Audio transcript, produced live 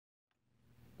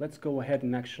let's go ahead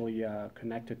and actually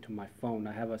connect it to my phone.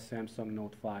 I have a Samsung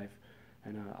Note 5,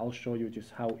 and I'll show you just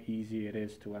how easy it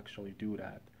is to actually do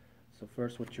that. So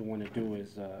first what you want to do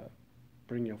is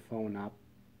bring your phone up,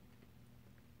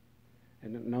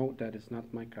 and note that it's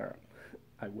not my car.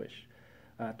 I wish.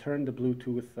 Turn the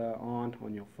Bluetooth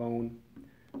on your phone,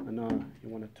 and you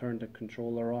want to turn the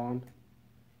controller on,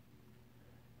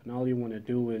 and all you want to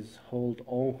do is hold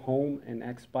home and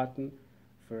X button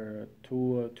for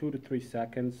 2 to 3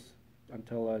 seconds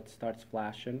until it starts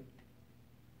flashing,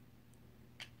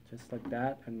 just like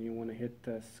that. And you want to hit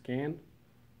scan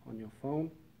on your phone,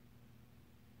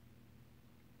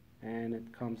 and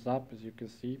it comes up, as you can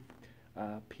see,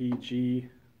 PG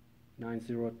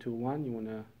 9021. You want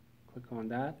to click on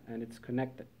that, and it's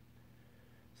connected.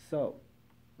 So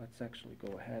let's actually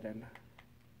go ahead and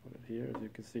put it here. As you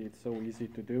can see, it's so easy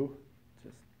to do.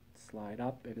 Just slide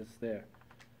up, it is there.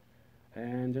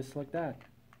 And just like that,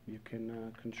 you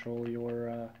can control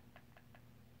your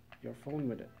phone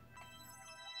with it.